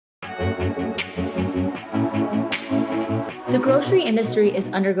The grocery industry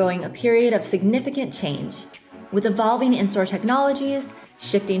is undergoing a period of significant change, with evolving in-store technologies,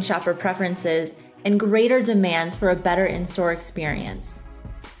 shifting shopper preferences, and greater demands for a better in-store experience.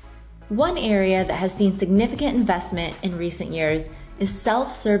 One area that has seen significant investment in recent years is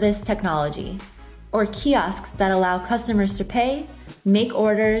self-service technology, or kiosks that allow customers to pay, make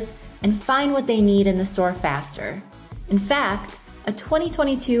orders, and find what they need in the store faster. In fact, a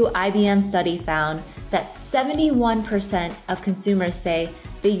 2022 IBM study found that 71% of consumers say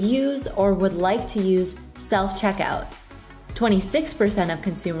they use or would like to use self-checkout. 26% of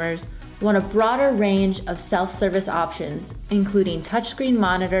consumers want a broader range of self-service options, including touchscreen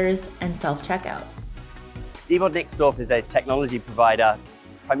monitors and self-checkout. Diebold Nixdorf is a technology provider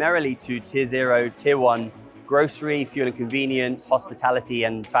primarily to Tier 0, Tier 1 grocery, fuel and convenience, hospitality,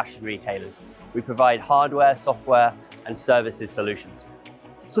 and fashion retailers. We provide hardware, software, and services solutions.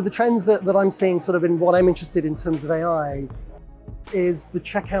 So the trends that I'm seeing sort of in what I'm interested in terms of AI is the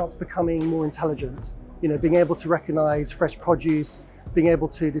checkouts becoming more intelligent. You know, being able to recognize fresh produce, being able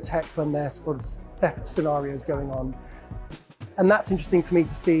to detect when there's sort of theft scenarios going on. And that's interesting for me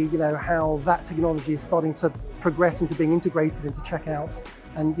to see, you know, how that technology is starting to progress into being integrated into checkouts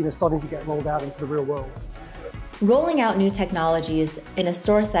and, you know, starting to get rolled out into the real world. Rolling out new technologies in a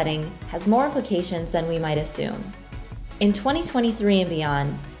store setting has more implications than we might assume. In 2023 and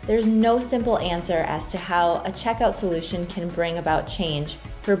beyond, there's no simple answer as to how a checkout solution can bring about change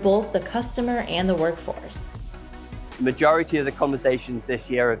for both the customer and the workforce. The majority of the conversations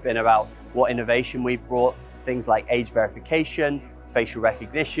this year have been about what innovation we've brought, things like age verification, facial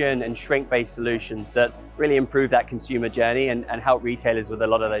recognition, and shrink-based solutions that really improve that consumer journey and help retailers with a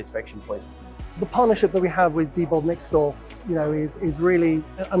lot of those friction points. The partnership that we have with Diebold Nixdorf, you know, is really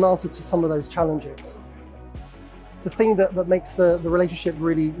an answer to some of those challenges. The thing that makes the relationship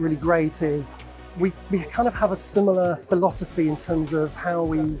really great is we kind of have a similar philosophy in terms of how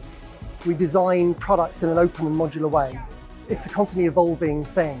we design products in an open and modular way. It's a constantly evolving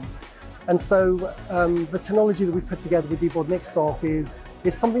thing. And so the technology that we've put together with Diebold Nixdorf is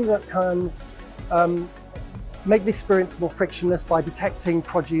something that can make the experience more frictionless by detecting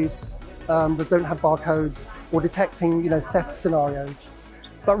produce that don't have barcodes or detecting, you know, theft scenarios.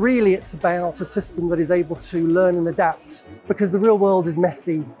 But really it's about a system that is able to learn and adapt, because the real world is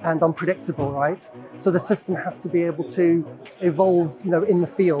messy and unpredictable, right? So the system has to be able to evolve, you know, in the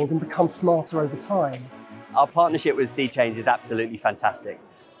field and become smarter over time. Our partnership with SeeChange is absolutely fantastic.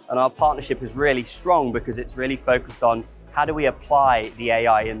 And our partnership is really strong because it's really focused on how do we apply the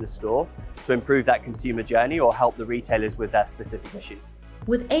AI in the store to improve that consumer journey or help the retailers with their specific issues.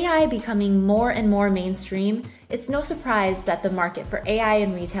 With AI becoming more and more mainstream, it's no surprise that the market for AI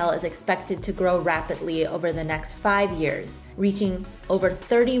in retail is expected to grow rapidly over the next 5 years, reaching over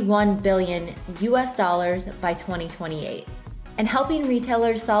 $31 billion by 2028. And helping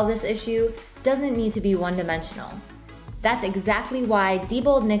retailers solve this issue doesn't need to be one-dimensional. That's exactly why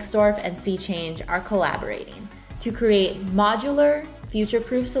Diebold Nixdorf and SeeChange are collaborating to create modular,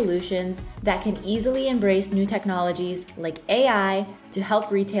 future-proof solutions that can easily embrace new technologies like AI to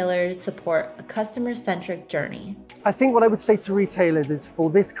help retailers support a customer-centric journey. I think what I would say to retailers is for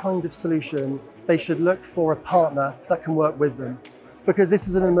this kind of solution, they should look for a partner that can work with them, because this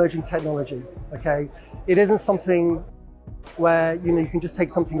is an emerging technology, okay? It isn't something where, you know, you can just take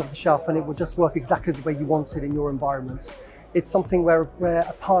something off the shelf and it will just work exactly the way you want it in your environment. It's something where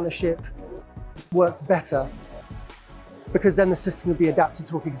a partnership works better, because then the system will be adapted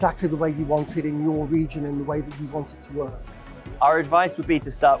to work exactly the way you want it in your region and the way that you want it to work. Our advice would be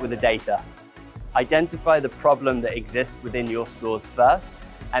to start with the data. Identify the problem that exists within your stores first,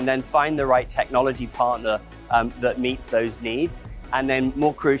 and then find the right technology partner that meets those needs. And then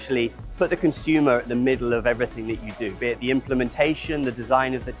more crucially, put the consumer at the middle of everything that you do, be it the implementation, the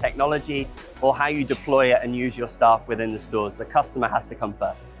design of the technology, or how you deploy it and use your staff within the stores. The customer has to come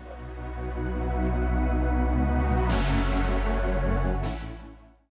first.